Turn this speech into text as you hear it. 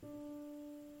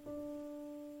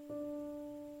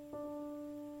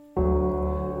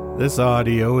This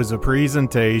audio is a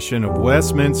presentation of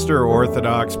Westminster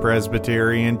Orthodox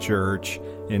Presbyterian Church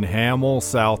in Hamel,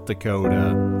 South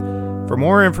Dakota. For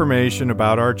more information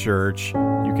about our church,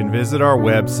 you can visit our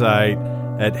website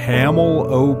at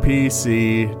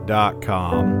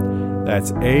hamillopc.com.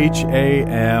 That's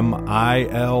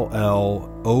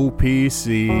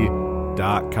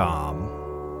HAMILLOPC.com.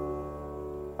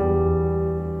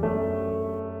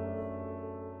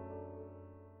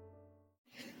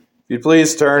 If you'd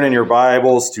please turn in your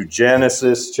Bibles to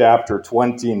Genesis chapter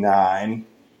 29.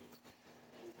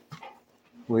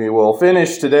 We will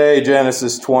finish today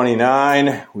Genesis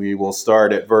 29. We will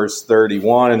start at verse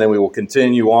 31, and then we will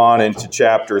continue on into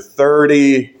chapter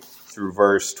 30 through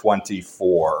verse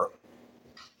 24.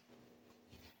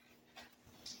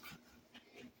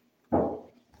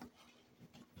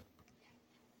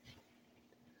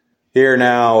 Hear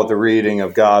now the reading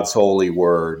of God's holy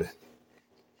word.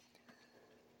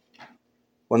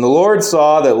 When the Lord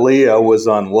saw that Leah was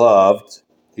unloved,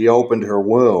 he opened her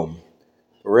womb.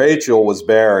 Rachel was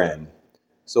barren.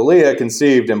 So Leah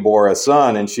conceived and bore a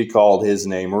son, and she called his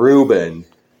name Reuben.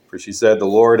 For she said, "The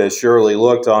Lord has surely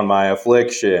looked on my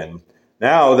affliction.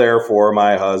 Now, therefore,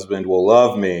 my husband will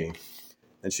love me."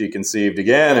 And she conceived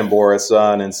again and bore a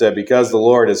son, and said, "Because the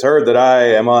Lord has heard that I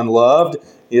am unloved,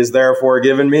 he has therefore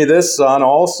given me this son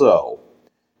also."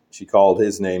 She called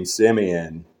his name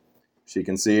Simeon. She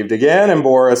conceived again and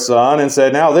bore a son, and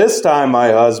said, "Now this time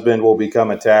my husband will become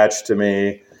attached to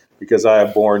me, because I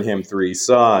have borne him 3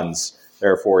 sons."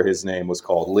 Therefore his name was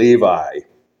called Levi.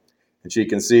 And she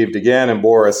conceived again and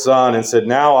bore a son, and said,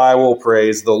 "Now I will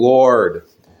praise the Lord."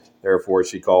 Therefore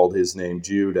she called his name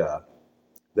Judah.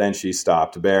 Then she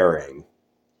stopped bearing.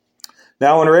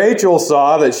 Now when Rachel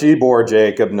saw that she bore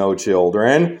Jacob no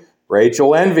children,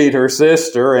 Rachel envied her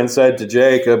sister and said to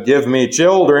Jacob, "Give me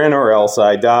children, or else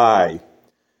I die."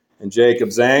 And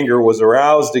Jacob's anger was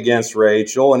aroused against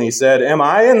Rachel, and he said, "Am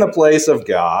I in the place of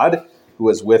God, who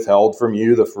has withheld from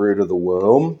you the fruit of the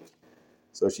womb?"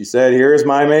 So she said, "Here is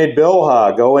my maid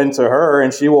Bilhah. Go into her,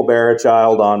 and she will bear a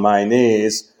child on my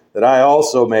knees, that I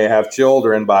also may have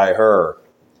children by her."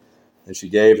 And she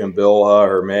gave him Bilhah,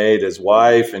 her maid, as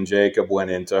wife, and Jacob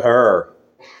went into her.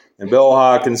 And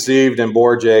Bilhah conceived and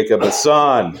bore Jacob a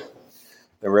son.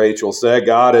 Then Rachel said,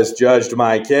 "God has judged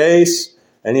my case,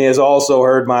 and he has also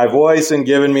heard my voice and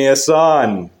given me a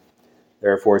son."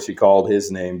 Therefore she called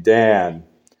his name Dan.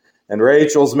 And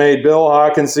Rachel's maid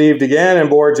Bilhah conceived again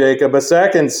and bore Jacob a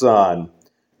second son.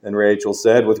 Then Rachel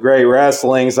said, "With great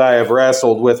wrestlings I have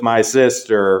wrestled with my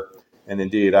sister, and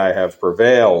indeed I have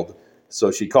prevailed." So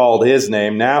she called his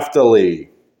name Naphtali.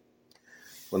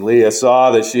 When Leah saw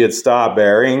that she had stopped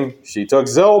bearing, she took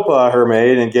Zilpah, her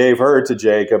maid, and gave her to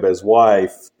Jacob as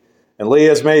wife. And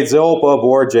Leah's maid Zilpah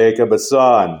bore Jacob a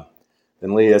son.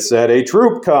 Then Leah said, "A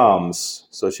troop comes."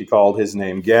 So she called his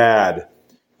name Gad.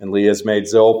 And Leah's maid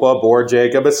Zilpah bore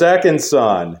Jacob a second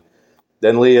son.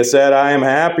 Then Leah said, "I am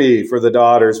happy, for the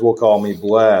daughters will call me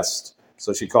blessed."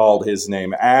 So she called his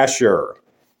name Asher.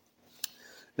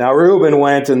 Now Reuben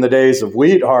went in the days of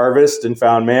wheat harvest and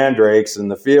found mandrakes in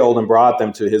the field and brought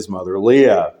them to his mother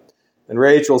Leah. And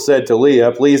Rachel said to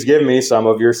Leah, "Please give me some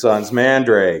of your son's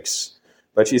mandrakes."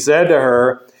 But she said to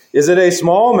her, "Is it a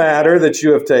small matter that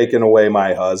you have taken away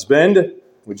my husband?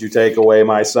 Would you take away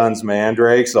my son's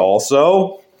mandrakes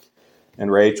also?"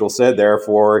 And Rachel said,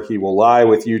 "Therefore he will lie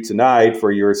with you tonight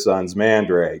for your son's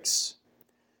mandrakes."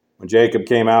 When Jacob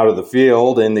came out of the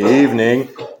field in the evening,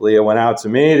 Leah went out to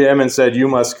meet him and said, "You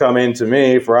must come in to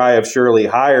me, for I have surely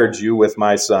hired you with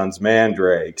my son's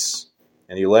mandrakes."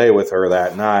 And he lay with her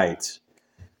that night.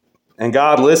 And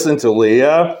God listened to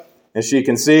Leah, and she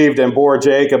conceived and bore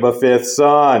Jacob a 5th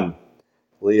son.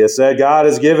 Leah said, "God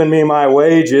has given me my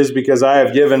wages, because I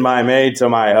have given my maid to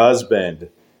my husband."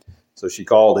 So she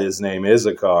called his name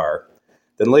Issachar.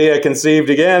 Then Leah conceived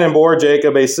again and bore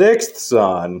Jacob a 6th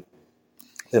son.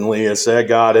 Then Leah said,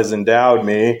 "God has endowed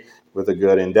me with a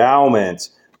good endowment.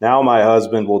 Now my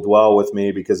husband will dwell with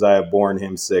me, because I have borne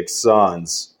him 6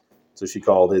 sons. So she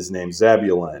called his name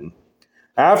Zebulun.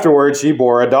 Afterward she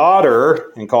bore a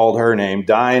daughter and called her name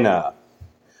Dinah.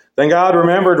 Then God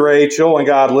remembered Rachel, and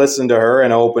God listened to her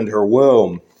and opened her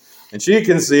womb. And she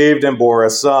conceived and bore a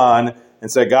son, and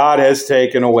said, "God has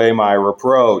taken away my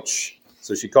reproach."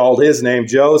 So she called his name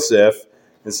Joseph,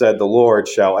 and said, "The Lord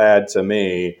shall add to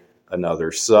me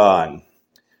another son."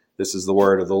 This is the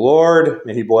word of the Lord.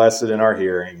 May he bless it in our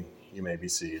hearing. You may be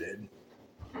seated.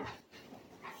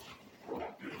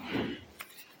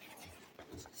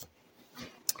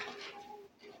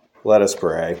 Let us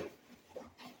pray.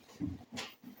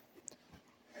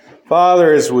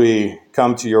 Father, as we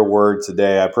come to your word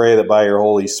today, I pray that by your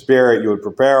Holy Spirit you would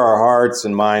prepare our hearts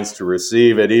and minds to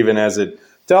receive it, even as it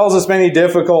tells us many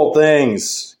difficult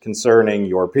things concerning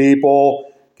your people,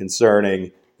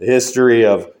 concerning the history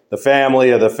of the family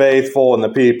of the faithful and the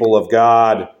people of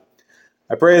God.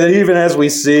 I pray that even as we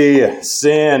see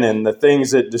sin and the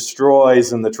things it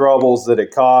destroys and the troubles that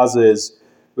it causes,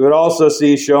 we would also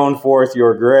see shown forth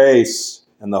your grace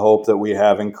and the hope that we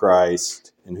have in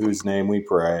Christ, in whose name we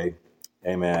pray.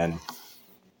 Amen.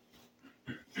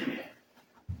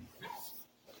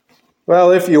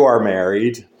 Well, if you are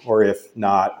married, or if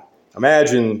not,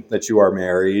 imagine that you are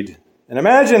married, and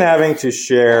imagine having to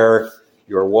share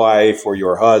your wife or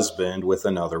your husband with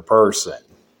another person.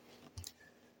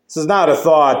 This is not a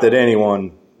thought that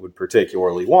anyone would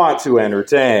particularly want to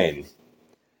entertain.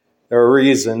 There are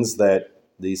reasons that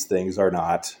these things are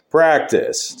not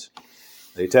practiced.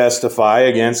 They testify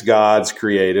against God's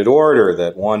created order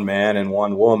that one man and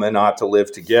one woman ought to live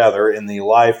together in the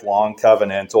lifelong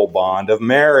covenantal bond of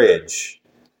marriage.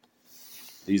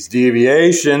 These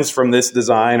deviations from this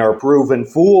design are proven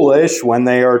foolish when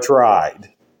they are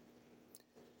tried.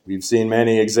 We've seen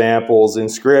many examples in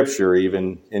Scripture,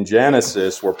 even in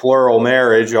Genesis, where plural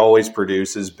marriage always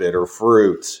produces bitter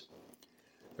fruit.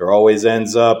 There always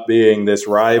ends up being this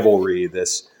rivalry,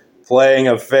 this playing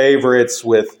of favorites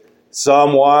with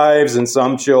some wives and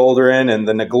some children, and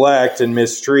the neglect and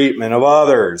mistreatment of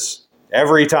others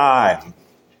every time.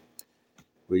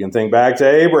 We can think back to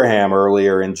Abraham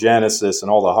earlier in Genesis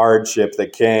and all the hardship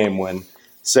that came when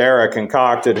Sarah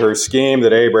concocted her scheme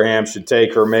that Abraham should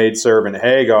take her maidservant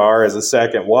Hagar as a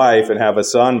second wife and have a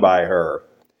son by her.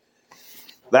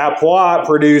 That plot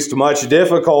produced much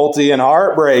difficulty and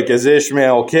heartbreak as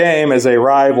Ishmael came as a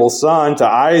rival son to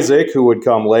Isaac, who would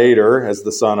come later as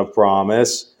the son of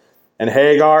promise. And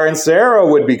Hagar and Sarah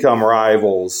would become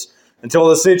rivals until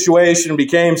the situation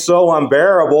became so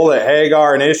unbearable that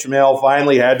Hagar and Ishmael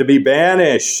finally had to be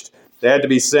banished. They had to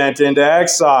be sent into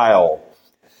exile.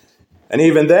 And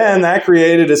even then, that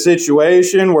created a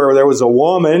situation where there was a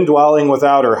woman dwelling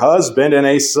without her husband and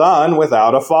a son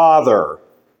without a father.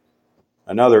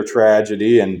 Another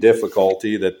tragedy and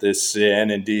difficulty that this sin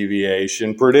and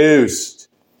deviation produced.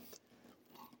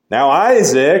 Now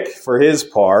Isaac, for his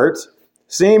part,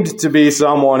 seemed to be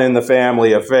someone in the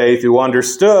family of faith who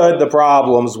understood the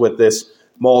problems with this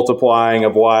multiplying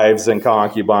of wives and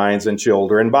concubines and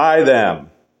children by them.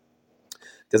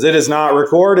 Because it is not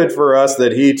recorded for us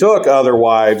that he took other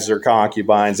wives or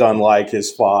concubines unlike his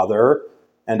father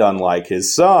and unlike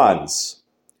his sons.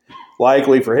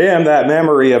 Likely for him, that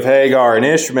memory of Hagar and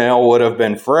Ishmael would have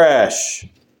been fresh.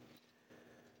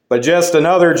 But just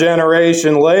another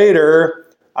generation later,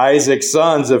 Isaac's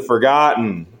sons have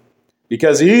forgotten.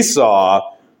 Because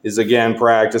Esau is again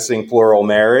practicing plural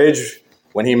marriage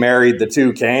when he married the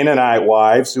two Canaanite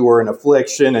wives who were an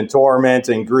affliction and torment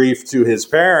and grief to his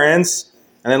parents.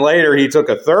 And then later he took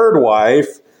a third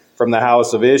wife from the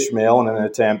house of Ishmael in an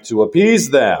attempt to appease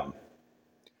them.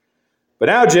 But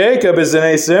now Jacob is in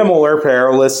a similar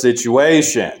perilous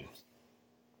situation.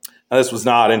 Now, this was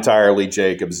not entirely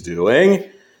Jacob's doing.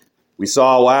 We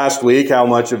saw last week how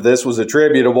much of this was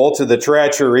attributable to the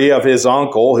treachery of his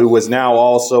uncle, who was now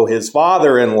also his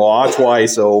father-in-law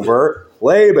twice over,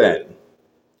 Laban.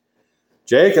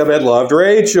 Jacob had loved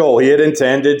Rachel. He had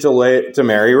intended to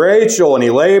marry Rachel, and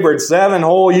he labored 7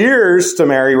 whole years to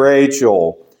marry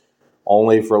Rachel,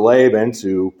 only for Laban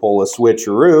to pull a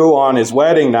switcheroo on his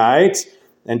wedding night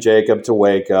and Jacob to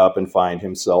wake up and find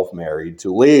himself married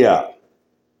to Leah.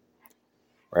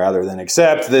 Rather than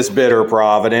accept this bitter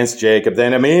providence, Jacob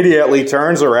then immediately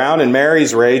turns around and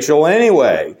marries Rachel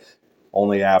anyway,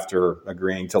 only after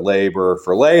agreeing to labor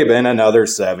for Laban another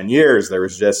 7 years. There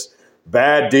was just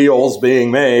bad deals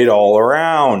being made all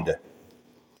around.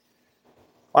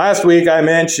 Last week I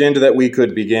mentioned that we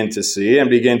could begin to see and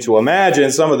begin to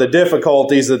imagine some of the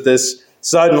difficulties that this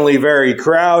suddenly very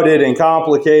crowded and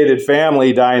complicated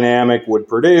family dynamic would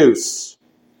produce.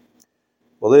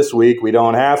 Well, this week we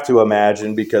don't have to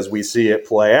imagine because we see it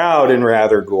play out in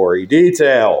rather gory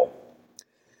detail.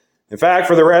 In fact,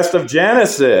 for the rest of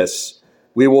Genesis,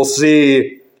 we will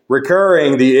see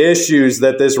recurring the issues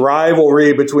that this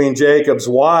rivalry between Jacob's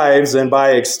wives and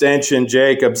by extension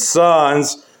Jacob's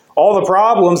sons, all the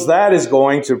problems that is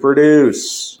going to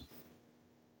produce.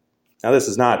 Now, this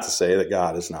is not to say that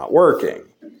God is not working.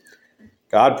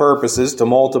 God purposes to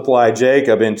multiply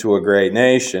Jacob into a great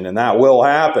nation, and that will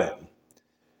happen.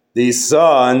 These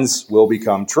sons will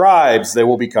become tribes. They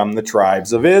will become the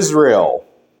tribes of Israel.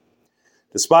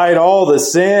 Despite all the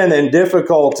sin and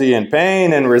difficulty and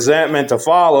pain and resentment to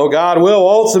follow, God will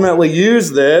ultimately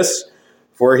use this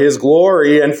for his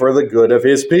glory and for the good of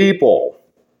his people.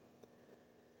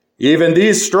 Even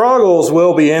these struggles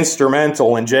will be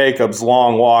instrumental in Jacob's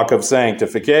long walk of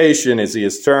sanctification as he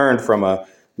is turned from a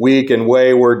weak and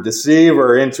wayward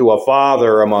deceiver into a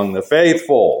father among the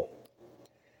faithful.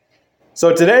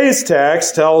 So today's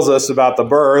text tells us about the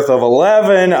birth of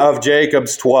 11 of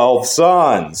Jacob's 12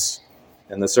 sons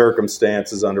and the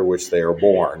circumstances under which they are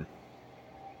born.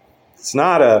 It's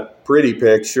not a pretty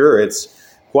picture. It's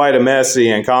quite a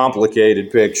messy and complicated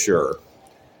picture.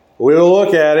 We will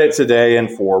look at it today in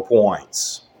 4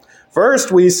 points.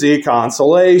 First, we see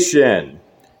consolation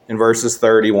in verses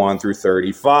 31 through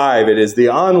 35. It is the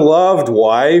unloved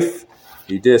wife,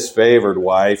 the disfavored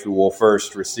wife, who will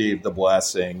first receive the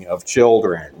blessing of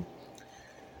children.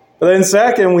 But then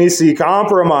second, we see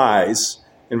compromise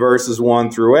in verses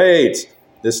 1 through 8.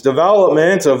 This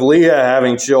development of Leah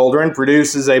having children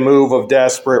produces a move of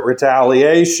desperate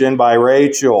retaliation by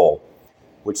Rachel,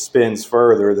 which spins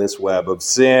further this web of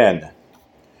sin.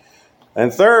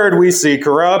 And third, we see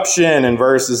corruption in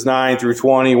verses 9 through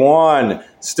 21.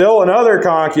 Still another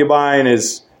concubine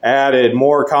is added,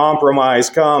 more compromise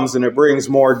comes, and it brings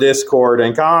more discord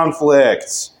and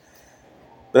conflicts.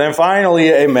 But then finally,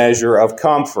 a measure of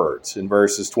comfort in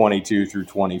verses 22 through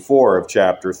 24 of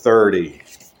chapter 30.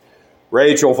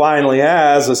 Rachel finally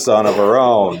has a son of her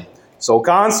own. So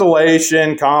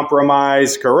consolation,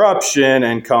 compromise, corruption,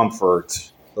 and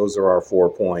comfort. Those are our 4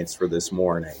 points for this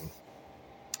morning.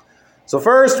 So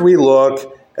first we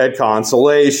look at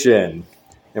consolation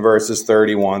in verses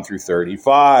 31 through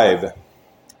 35.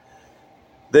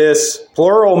 This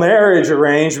plural marriage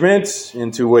arrangement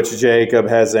into which Jacob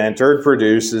has entered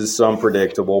produces some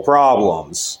predictable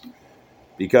problems.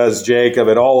 Because Jacob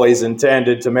had always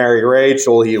intended to marry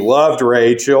Rachel, he loved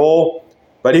Rachel,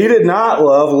 but he did not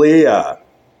love Leah.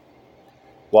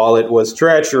 While it was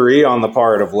treachery on the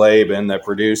part of Laban that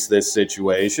produced this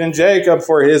situation, Jacob,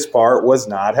 for his part, was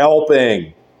not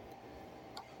helping.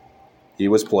 He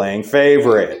was playing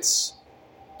favorites.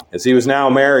 As he was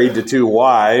now married to 2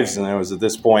 wives, and there was at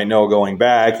this point no going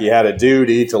back, he had a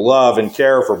duty to love and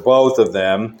care for both of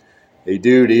them, a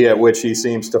duty at which he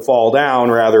seems to fall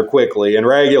down rather quickly and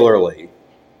regularly.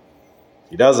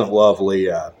 He doesn't love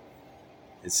Leah.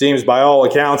 It seems by all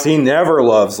accounts he never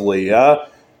loves Leah.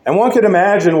 And one could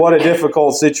imagine what a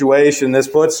difficult situation this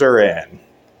puts her in.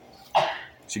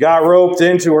 She got roped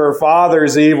into her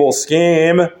father's evil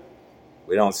scheme.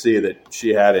 We don't see that she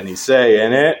had any say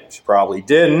in it. She probably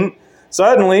didn't.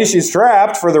 Suddenly, she's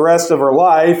trapped for the rest of her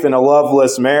life in a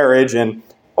loveless marriage. And,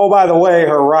 oh, by the way,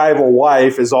 her rival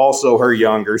wife is also her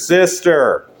younger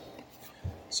sister.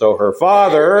 So her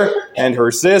father and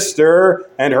her sister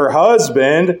and her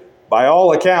husband, by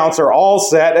all accounts, are all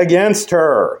set against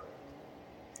her.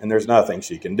 And there's nothing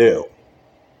she can do.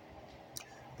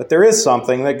 But there is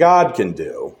something that God can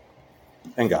do,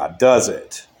 and God does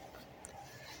it.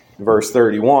 In verse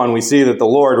 31, we see that the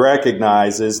Lord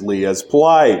recognizes Leah's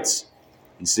plight.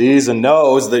 He sees and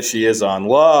knows that she is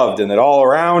unloved, and that all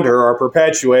around her are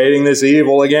perpetuating this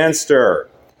evil against her.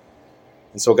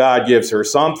 And so God gives her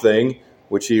something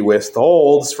which he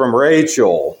withholds from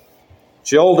Rachel: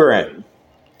 children.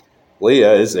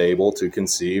 Leah is able to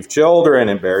conceive children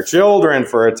and bear children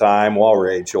for a time, while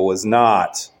Rachel was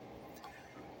not.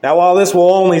 Now, while this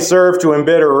will only serve to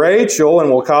embitter Rachel and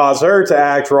will cause her to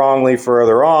act wrongly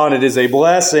further on, it is a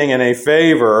blessing and a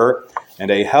favor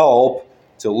and a help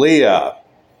to Leah,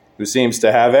 who seems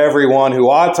to have everyone who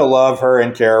ought to love her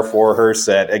and care for her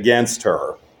set against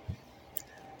her.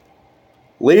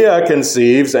 Leah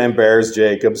conceives and bears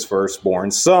Jacob's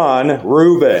firstborn son,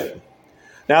 Reuben.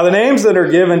 Now, the names that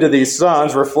are given to these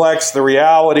sons reflects the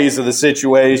realities of the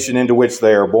situation into which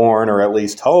they are born, or at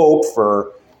least hope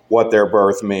for what their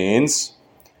birth means.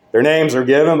 Their names are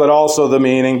given, but also the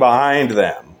meaning behind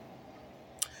them.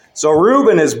 So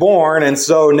Reuben is born and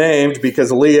so named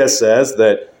because Leah says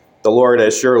that the Lord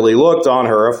has surely looked on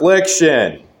her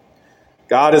affliction.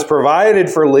 God has provided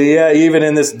for Leah even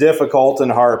in this difficult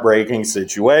and heartbreaking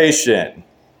situation.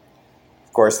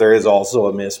 Of course, there is also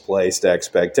a misplaced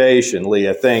expectation.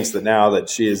 Leah thinks that now that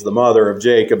she is the mother of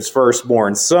Jacob's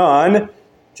firstborn son,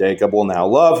 Jacob will now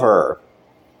love her.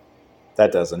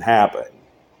 That doesn't happen.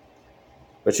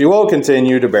 But she will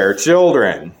continue to bear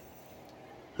children.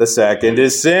 The second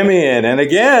is Simeon. And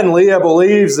again, Leah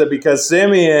believes that because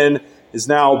Simeon is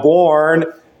now born,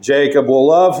 Jacob will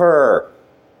love her.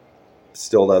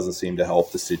 Still doesn't seem to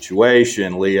help the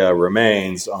situation. Leah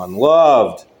remains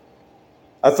unloved.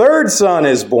 A third son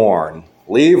is born,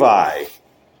 Levi.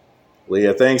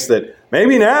 Leah thinks that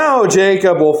maybe now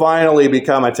Jacob will finally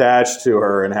become attached to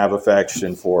her and have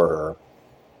affection for her.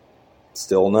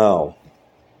 Still no.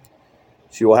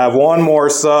 She will have one more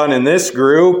son in this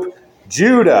group,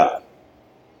 Judah.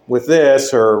 With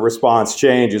this, her response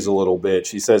changes a little bit.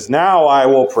 She says, "Now I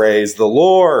will praise the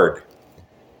Lord."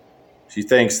 She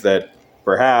thinks that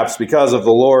perhaps because of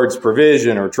the Lord's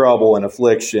provision, her trouble and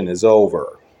affliction is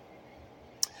over.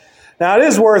 Now, it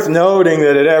is worth noting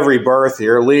that at every birth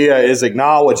here, Leah is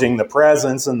acknowledging the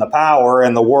presence and the power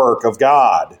and the work of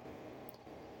God.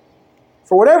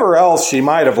 For whatever else she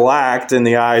might have lacked in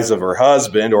the eyes of her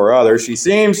husband or others, she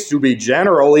seems to be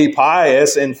generally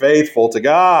pious and faithful to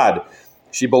God.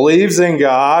 She believes in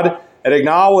God and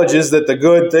acknowledges that the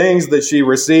good things that she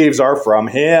receives are from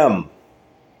Him.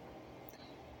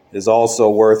 It is also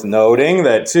worth noting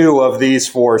that 2 of these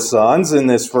 4 sons in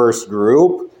this first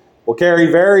group will carry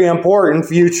very important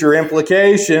future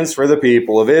implications for the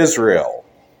people of Israel.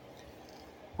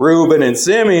 Reuben and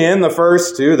Simeon, the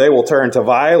first 2, they will turn to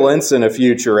violence in a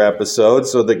future episode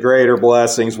so that greater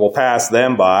blessings will pass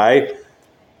them by.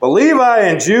 But Levi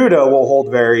and Judah will hold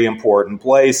very important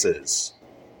places.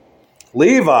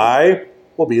 Levi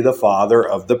will be the father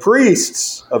of the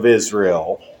priests of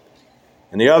Israel,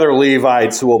 and the other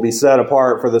Levites who will be set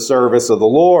apart for the service of the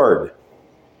Lord.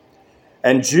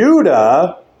 And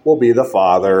Judah will be the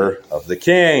father of the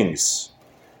kings.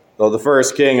 Though the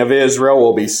first king of Israel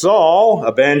will be Saul,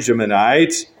 a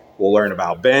Benjaminite, we'll learn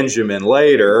about Benjamin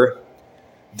later.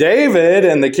 David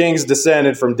and the kings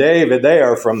descended from David, they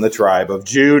are from the tribe of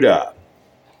Judah.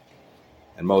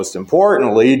 And most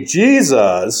importantly,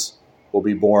 Jesus will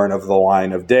be born of the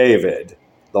line of David,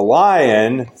 the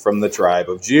Lion from the tribe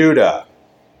of Judah.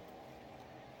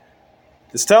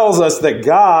 This tells us that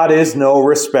God is no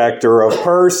respecter of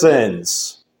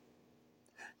persons.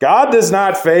 God does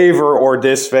not favor or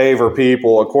disfavor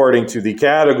people according to the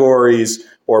categories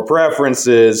or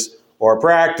preferences or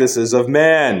practices of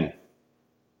men.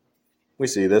 We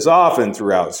see this often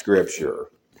throughout Scripture.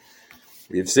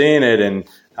 We've seen it in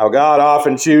how God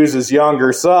often chooses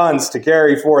younger sons to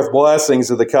carry forth blessings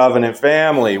of the covenant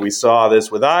family. We saw this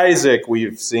with Isaac.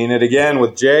 We've seen it again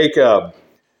with Jacob.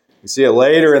 We see it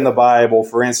later in the Bible,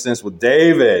 for instance, with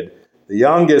David, the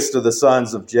youngest of the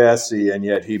sons of Jesse, and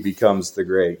yet he becomes the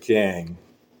great king.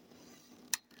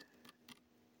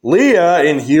 Leah,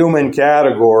 in human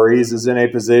categories, is in a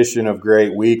position of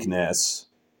great weakness.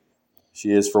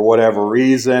 She is, for whatever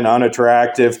reason,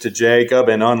 unattractive to Jacob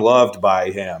and unloved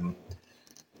by him.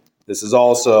 This is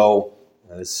also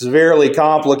severely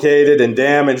complicated and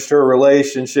damaged her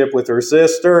relationship with her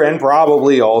sister and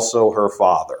probably also her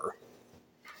father.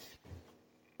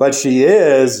 But she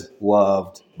is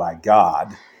loved by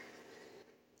God,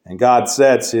 and God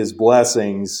sets His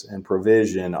blessings and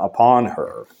provision upon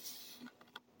her.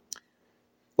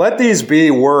 Let these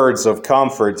be words of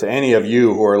comfort to any of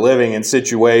you who are living in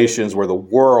situations where the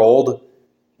world,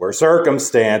 where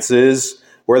circumstances,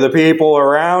 where the people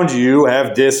around you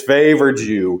have disfavored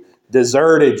you,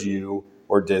 deserted you,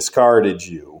 or discarded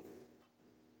you.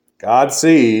 God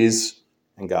sees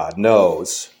and God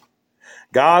knows.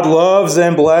 God loves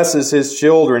and blesses His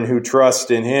children who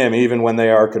trust in Him, even when they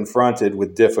are confronted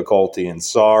with difficulty and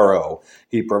sorrow.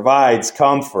 He provides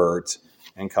comfort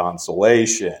and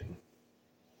consolation.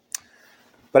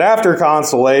 But after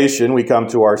consolation, we come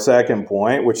to our second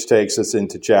point, which takes us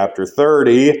into chapter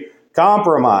 30,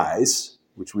 compromise,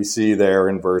 which we see there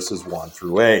in verses 1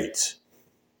 through 8.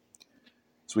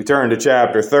 As we turn to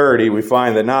chapter 30, we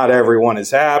find that not everyone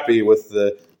is happy with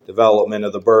the development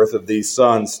of the birth of these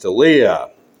sons to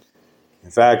Leah. In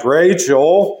fact,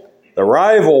 Rachel, the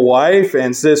rival wife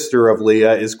and sister of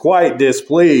Leah, is quite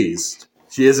displeased.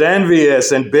 She is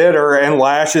envious and bitter and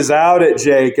lashes out at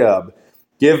Jacob.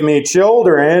 "Give me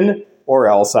children, or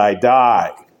else I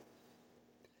die."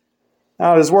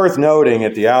 Now, it is worth noting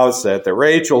at the outset that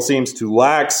Rachel seems to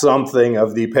lack something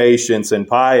of the patience and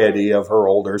piety of her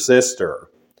older sister.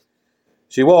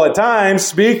 She will at times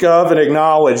speak of and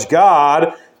acknowledge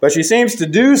God, but she seems to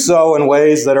do so in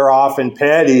ways that are often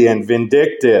petty and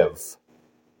vindictive.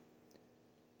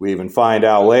 We even find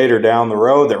out later down the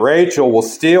road that Rachel will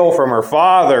steal from her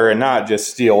father, and not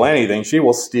just steal anything, she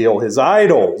will steal his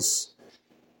idols.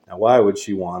 Now, why would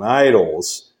she want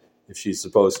idols if she's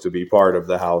supposed to be part of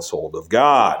the household of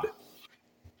God?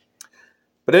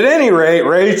 But at any rate,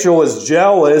 Rachel is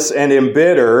jealous and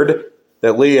embittered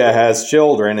that Leah has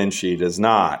children and she does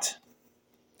not.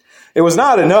 It was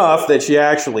not enough that she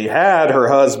actually had her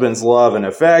husband's love and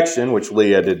affection, which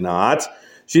Leah did not.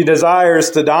 She desires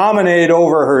to dominate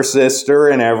over her sister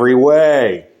in every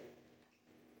way.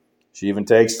 She even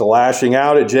takes to lashing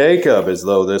out at Jacob as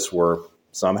though this were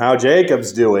somehow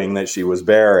Jacob's doing that she was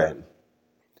barren.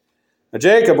 Now,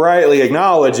 Jacob rightly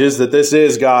acknowledges that this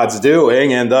is God's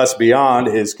doing and thus beyond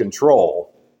his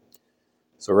control.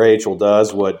 So Rachel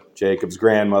does what Jacob's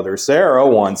grandmother Sarah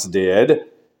once did.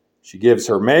 She gives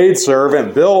her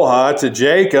maidservant Bilhah to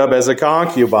Jacob as a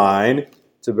concubine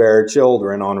to bear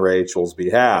children on Rachel's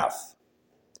behalf.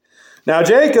 Now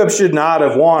Jacob should not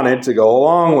have wanted to go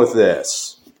along with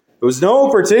this. There was no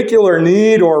particular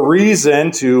need or reason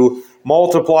to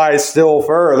multiply still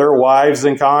further wives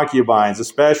and concubines,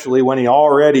 especially when he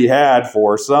already had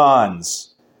 4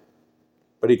 sons.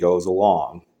 But he goes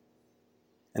along.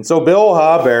 And so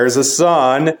Bilhah bears a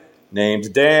son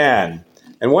named Dan.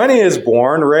 And when he is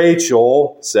born,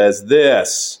 Rachel says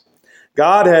this: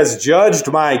 God has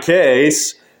judged my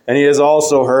case, and he has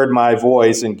also heard my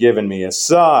voice and given me a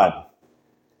son.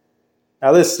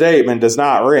 Now, this statement does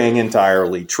not ring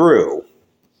entirely true.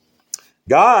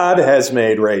 God has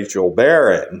made Rachel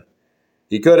barren.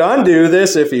 He could undo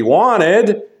this if he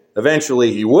wanted.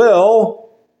 Eventually he will.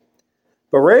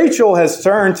 But Rachel has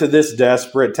turned to this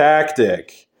desperate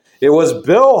tactic. It was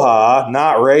Bilhah,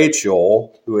 not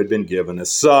Rachel, who had been given a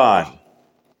son.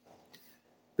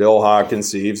 Bilhah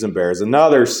conceives and bears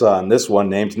another son, this one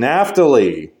named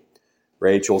Naphtali.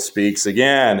 Rachel speaks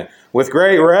again. With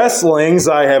great wrestlings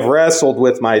I have wrestled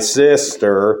with my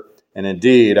sister, and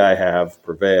indeed I have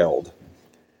prevailed.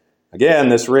 Again,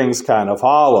 this rings kind of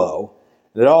hollow.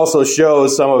 It also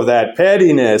shows some of that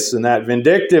pettiness and that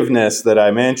vindictiveness that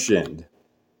I mentioned.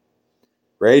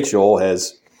 Rachel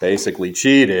has basically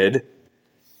cheated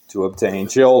to obtain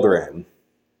children.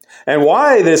 And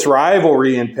why this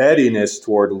rivalry and pettiness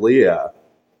toward Leah?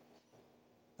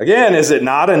 Again, is it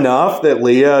not enough that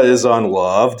Leah is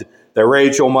unloved, that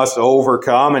Rachel must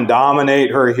overcome and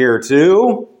dominate her here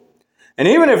too? And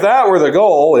even if that were the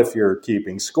goal, if you're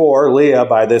keeping score, Leah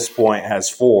by this point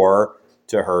has 4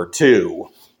 to her 2.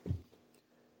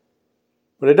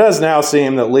 But it does now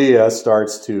seem that Leah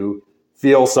starts to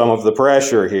feel some of the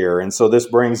pressure here. And so this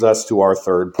brings us to our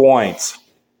third point.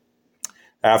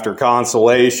 After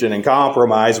consolation and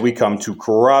compromise, we come to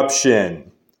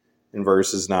corruption in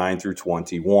verses 9 through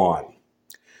 21.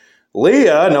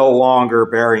 Leah, no longer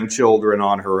bearing children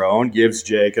on her own, gives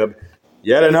Jacob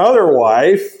yet another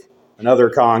wife, another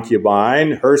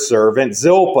concubine, her servant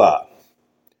Zilpah.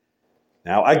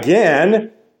 Now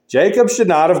again, Jacob should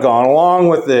not have gone along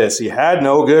with this. He had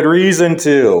no good reason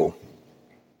to,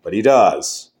 but he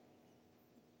does.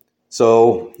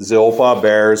 So Zilpah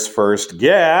bears first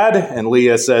Gad, and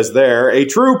Leah says there, a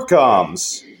troop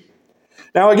comes.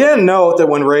 Now again, note that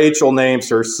when Rachel names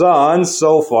her sons,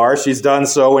 so far she's done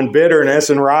so in bitterness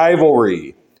and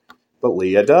rivalry, but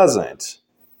Leah doesn't.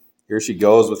 Here she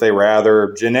goes with a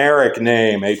rather generic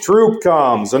name. A troop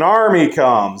comes, an army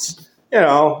comes.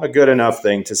 A good enough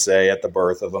thing to say at the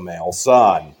birth of a male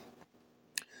son.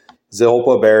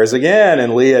 Zilpah bears again,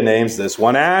 and Leah names this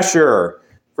one Asher,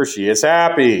 for she is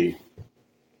happy.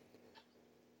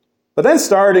 But then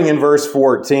starting in verse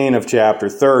 14 of chapter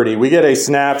 30, we get a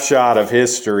snapshot of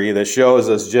history that shows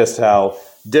us just how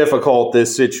difficult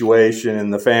this situation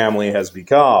in the family has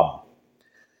become.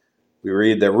 We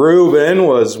read that Reuben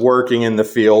was working in the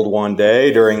field one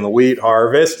day during the wheat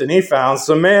harvest, and he found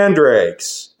some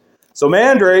mandrakes. So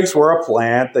mandrakes were a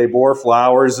plant. They bore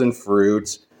flowers and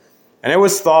fruits. And it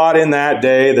was thought in that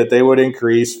day that they would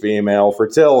increase female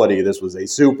fertility. This was a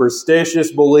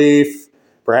superstitious belief,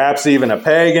 perhaps even a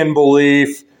pagan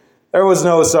belief. There was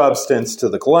no substance to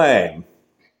the claim.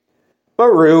 But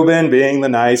Reuben, being the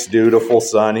nice, dutiful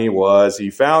son he was, he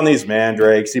found these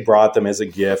mandrakes. He brought them as a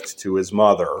gift to his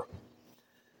mother.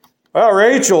 Well,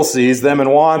 Rachel sees them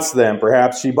and wants them.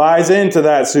 Perhaps she buys into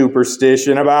that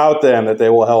superstition about them, that they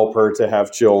will help her to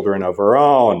have children of her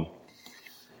own.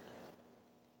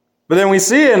 But then we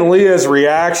see in Leah's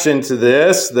reaction to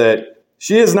this that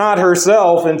she is not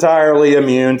herself entirely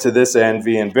immune to this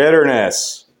envy and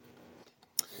bitterness.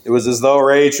 It was as though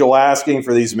Rachel asking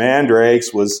for these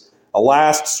mandrakes was a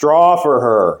last straw for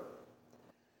her.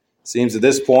 It seems at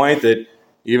this point that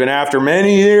even after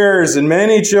many years and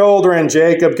many children,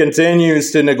 Jacob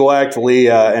continues to neglect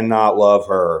Leah and not love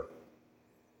her.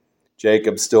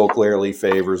 Jacob still clearly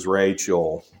favors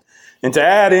Rachel. And to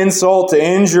add insult to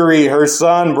injury, her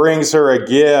son brings her a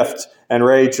gift, and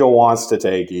Rachel wants to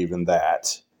take even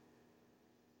that.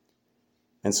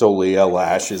 And so Leah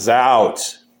lashes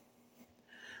out.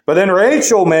 But then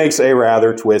Rachel makes a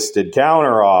rather twisted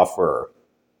counteroffer.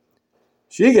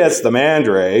 She gets the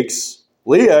mandrakes.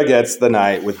 Leah gets the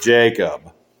night with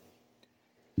Jacob.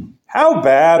 How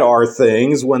bad are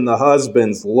things when the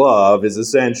husband's love is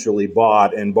essentially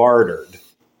bought and bartered?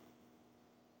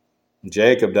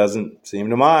 Jacob doesn't seem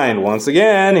to mind. Once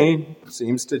again, he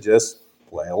seems to just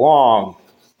play along.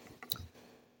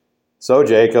 So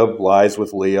Jacob lies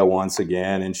with Leah once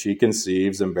again, and she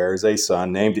conceives and bears a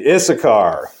son named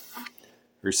Issachar.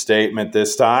 Her statement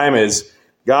this time is,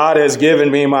 God has given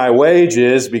me my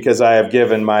wages because I have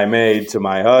given my maid to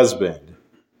my husband.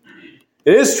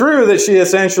 It is true that she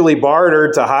essentially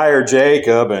bartered to hire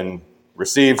Jacob and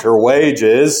received her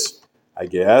wages, I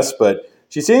guess, but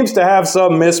she seems to have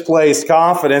some misplaced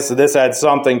confidence that this had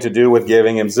something to do with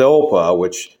giving him Zilpah,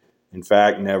 which in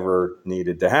fact never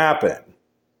needed to happen.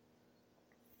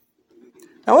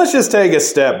 Now let's just take a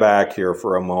step back here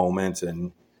for a moment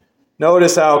and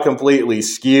notice how completely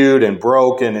skewed and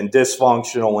broken and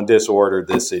dysfunctional and disordered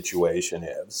this situation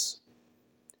is.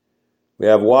 We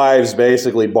have wives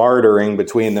basically bartering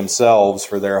between themselves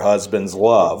for their husband's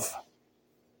love.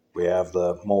 We have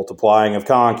the multiplying of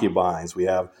concubines. We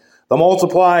have the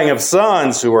multiplying of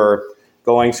sons who are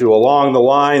going to, along the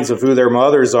lines of who their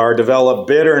mothers are, develop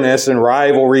bitterness and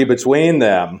rivalry between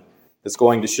them. It's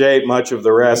going to shape much of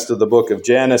the rest of the book of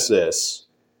Genesis.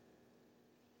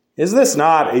 Is this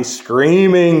not a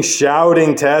screaming,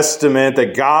 shouting testament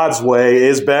that God's way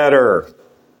is better?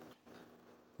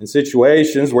 In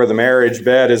situations where the marriage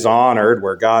bed is honored,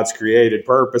 where God's created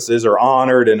purposes are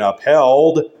honored and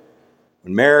upheld,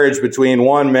 when marriage between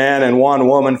one man and one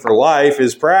woman for life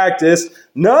is practiced,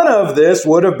 none of this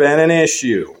would have been an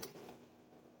issue.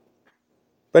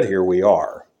 But here we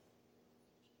are.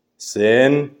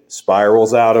 Sin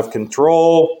spirals out of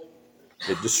control.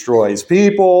 It destroys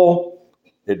people.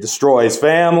 It destroys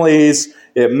families.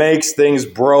 It makes things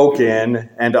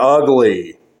broken and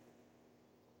ugly.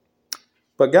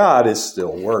 But God is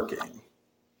still working.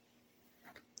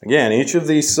 Again, each of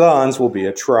these sons will be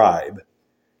a tribe.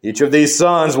 Each of these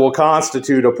sons will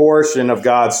constitute a portion of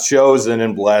God's chosen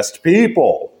and blessed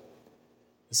people.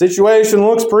 The situation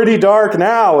looks pretty dark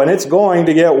now, and it's going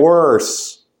to get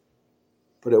worse.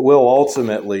 But it will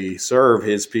ultimately serve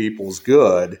his people's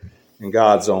good and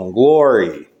God's own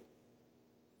glory.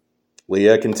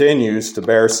 Leah continues to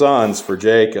bear sons for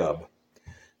Jacob.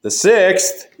 The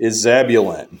sixth is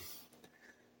Zebulun.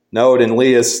 Note in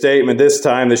Leah's statement this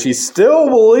time that she still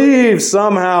believes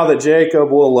somehow that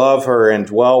Jacob will love her and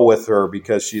dwell with her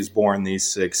because she's borne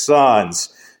these 6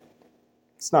 sons.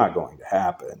 It's not going to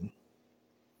happen.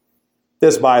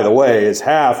 This, by the way, is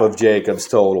half of Jacob's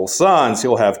total sons.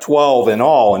 He'll have 12 in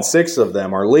all, and 6 of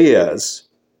them are Leah's.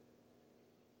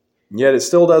 And yet it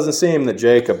still doesn't seem that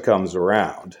Jacob comes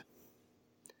around.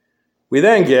 We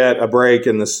then get a break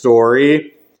in the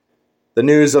story, the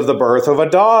news of the birth of a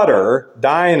daughter,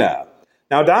 Dinah.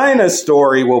 Now, Dinah's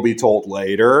story will be told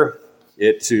later.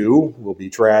 It, too, will be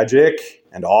tragic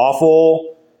and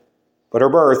awful, but her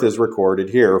birth is recorded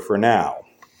here for now.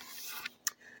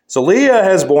 So Leah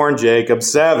has borne Jacob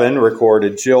 7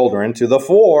 recorded children to the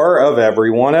 4 of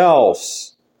everyone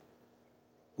else.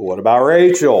 But what about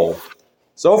Rachel?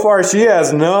 So far, she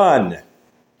has none.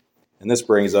 And this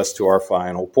brings us to our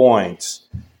final point.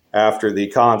 After the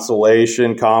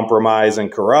consolation, compromise, and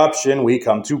corruption, we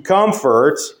come to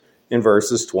comfort in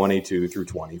verses 22 through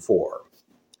 24.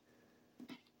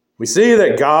 We see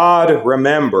that God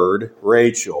remembered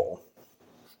Rachel.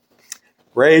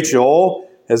 Rachel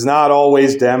has not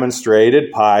always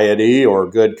demonstrated piety or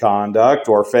good conduct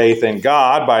or faith in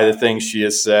God by the things she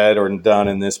has said or done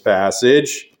in this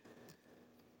passage.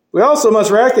 We also must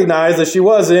recognize that she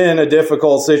was in a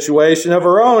difficult situation of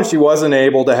her own. She wasn't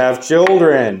able to have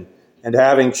children, and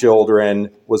having children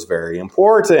was very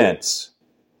important.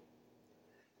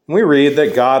 We read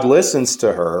that God listens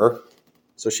to her.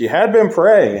 So she had been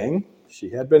praying, she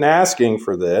had been asking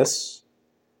for this,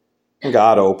 and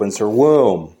God opens her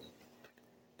womb.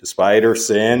 Despite her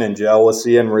sin and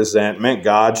jealousy and resentment,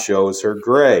 God shows her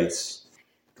grace.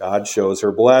 God shows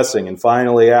her blessing. And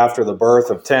finally, after the birth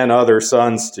of 10 other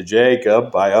sons to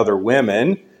Jacob by other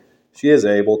women, she is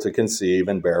able to conceive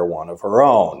and bear one of her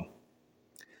own.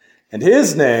 And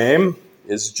his name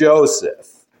is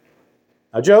Joseph.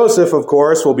 Now, Joseph, of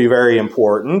course, will be very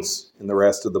important in the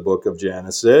rest of the book of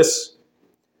Genesis.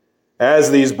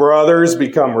 As these brothers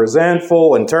become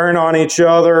resentful and turn on each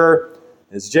other,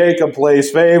 as Jacob plays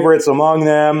favorites among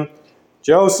them,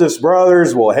 Joseph's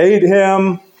brothers will hate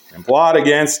him and plot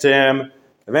against him,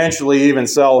 eventually even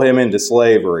sell him into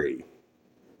slavery.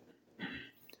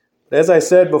 But as I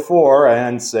said before,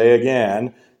 and say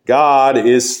again, God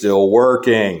is still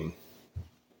working.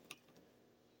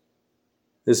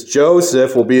 This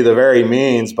Joseph will be the very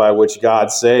means by which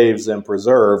God saves and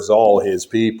preserves all his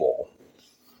people.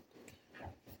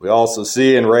 We also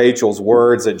see in Rachel's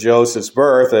words at Joseph's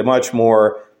birth a much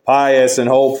more pious and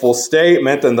hopeful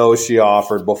statement than those she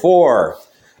offered before.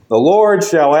 The Lord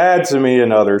shall add to me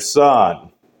another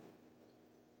son.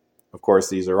 Of course,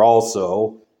 these are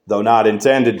also though not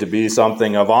intended to be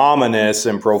something of ominous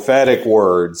and prophetic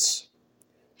words.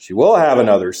 She will have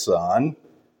another son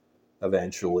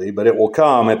eventually, but it will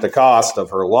come at the cost of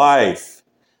her life.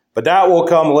 But that will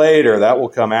come later. That will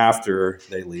come after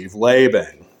they leave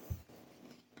Laban.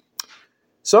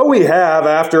 So we have,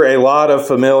 after a lot of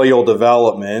familial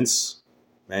developments,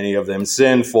 many of them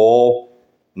sinful,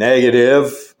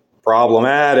 negative,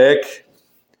 problematic,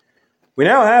 we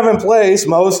now have in place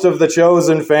most of the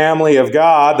chosen family of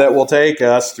God that will take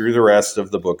us through the rest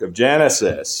of the book of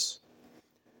Genesis.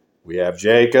 We have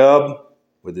Jacob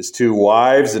with his 2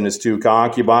 wives and his 2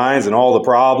 concubines and all the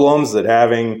problems that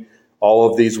having all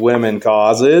of these women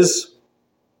causes.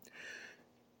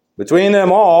 Between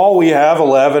them all, we have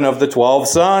 11 of the 12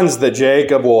 sons that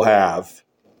Jacob will have.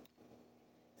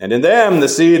 And in them, the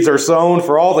seeds are sown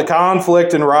for all the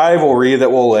conflict and rivalry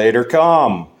that will later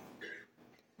come.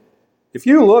 If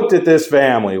you looked at this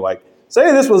family, like,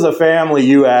 say this was a family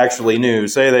you actually knew,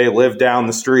 say they lived down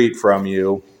the street from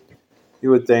you, you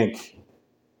would think,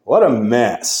 what a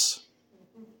mess.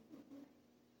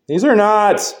 These are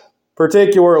not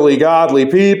particularly godly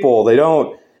people. They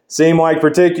don't seem like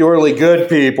particularly good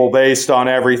people based on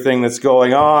everything that's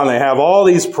going on. They have all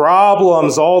these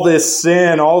problems, all this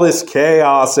sin, all this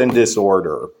chaos and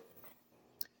disorder.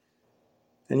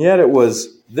 And yet it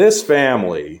was this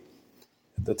family,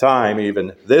 at the time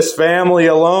even, this family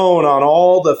alone on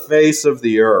all the face of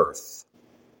the earth,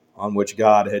 on which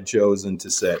God had chosen to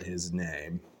set his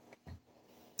name.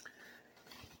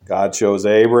 God chose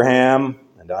Abraham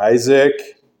and Isaac,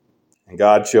 and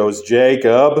God chose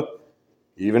Jacob,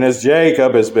 even as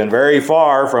Jacob has been very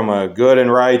far from a good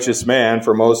and righteous man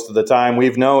for most of the time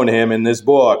we've known him in this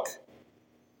book.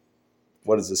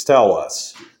 What does this tell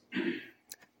us?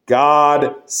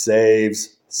 God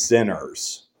saves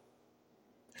sinners.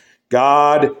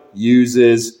 God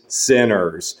uses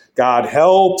sinners. God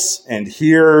helps and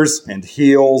hears and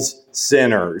heals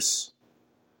sinners.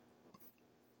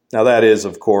 Now that is,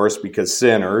 of course, because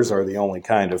sinners are the only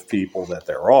kind of people that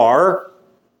there are.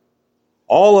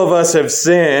 All of us have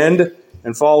sinned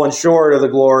and fallen short of the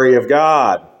glory of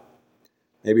God.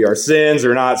 Maybe our sins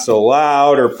are not so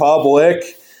loud or public.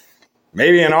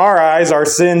 Maybe in our eyes, our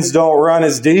sins don't run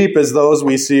as deep as those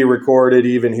we see recorded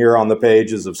even here on the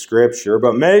pages of Scripture.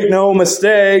 But make no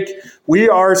mistake, we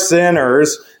are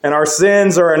sinners, and our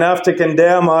sins are enough to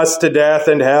condemn us to death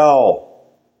and hell.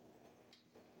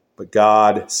 But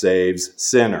God saves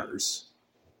sinners.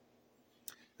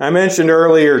 I mentioned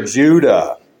earlier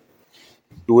Judah,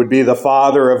 who would be the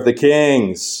father of the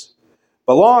kings.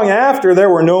 But long after there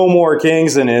were no more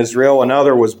kings in Israel,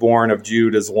 another was born of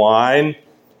Judah's line,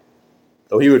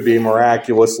 though he would be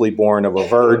miraculously born of a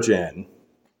virgin.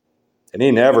 And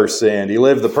he never sinned. He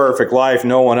lived the perfect life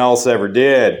no one else ever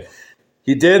did.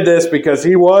 He did this because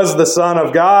he was the Son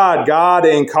of God, God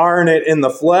incarnate in the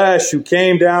flesh, who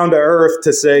came down to earth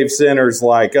to save sinners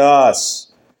like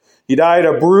us. He died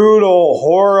a brutal,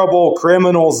 horrible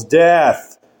criminal's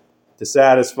death to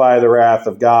satisfy the wrath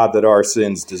of God that our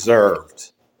sins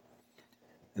deserved.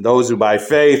 And those who by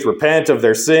faith repent of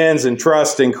their sins and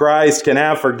trust in Christ can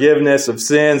have forgiveness of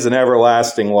sins and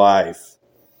everlasting life.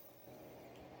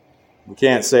 We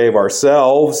can't save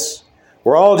ourselves.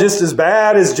 We're all just as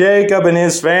bad as Jacob and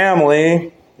his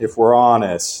family, if we're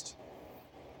honest.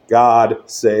 God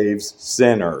saves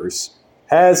sinners.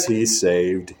 Has he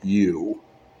saved you?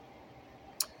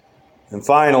 And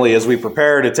finally, as we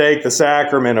prepare to take the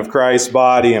sacrament of Christ's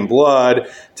body and blood,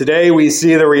 today we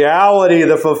see the reality,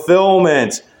 the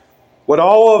fulfillment, what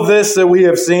all of this that we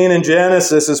have seen in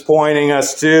Genesis is pointing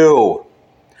us to.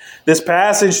 This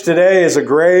passage today is a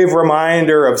grave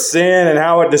reminder of sin and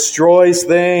how it destroys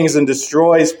things and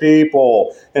destroys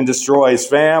people and destroys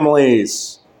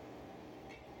families.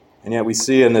 And yet we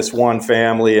see in this one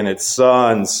family and its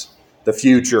sons the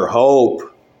future hope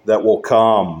that will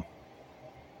come.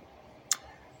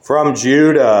 From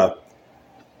Judah,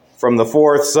 from the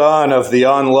 4th son of the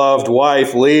unloved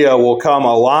wife Leah, will come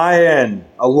a lion,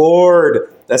 a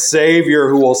Lord, a Savior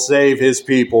who will save his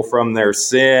people from their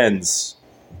sins,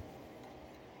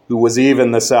 who was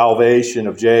even the salvation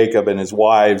of Jacob and his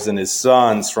wives and his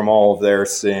sons from all of their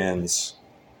sins.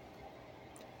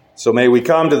 So may we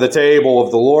come to the table of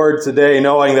the Lord today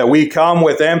knowing that we come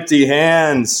with empty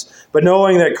hands, but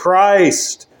knowing that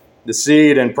Christ, the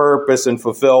seed and purpose and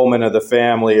fulfillment of the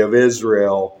family of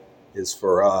Israel, is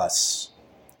for us.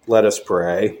 Let us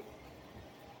pray.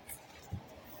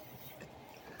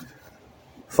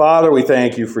 Father, we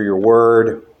thank you for your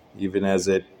word, even as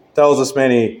it tells us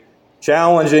many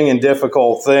challenging and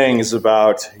difficult things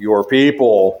about your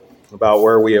people, about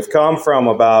where we have come from,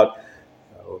 about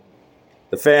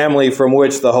the family from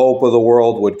which the hope of the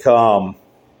world would come.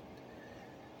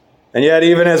 And yet,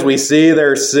 even as we see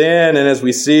their sin and as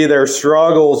we see their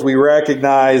struggles, we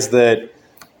recognize that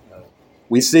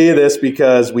we see this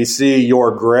because we see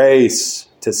your grace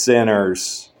to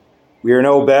sinners. We are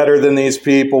no better than these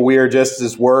people. We are just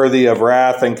as worthy of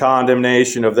wrath and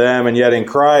condemnation of them. And yet in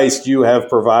Christ, you have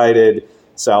provided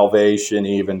salvation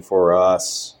even for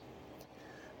us.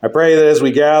 I pray that as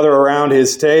we gather around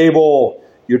his table,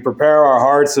 you'd prepare our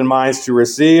hearts and minds to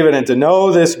receive it and to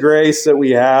know this grace that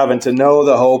we have and to know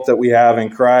the hope that we have in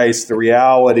Christ, the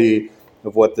reality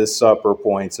of what this supper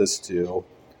points us to.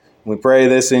 We pray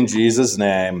this in Jesus'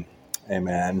 name.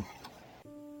 Amen.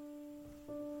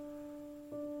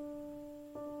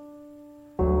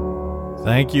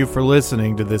 Thank you for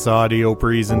listening to this audio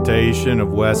presentation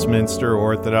of Westminster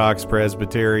Orthodox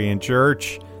Presbyterian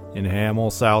Church in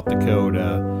Hamel, South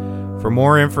Dakota. For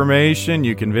more information,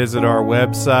 you can visit our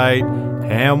website,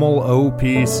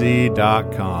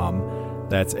 hamillopc.com.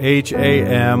 That's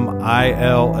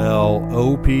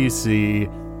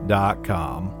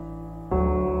HAMILLOPC.com.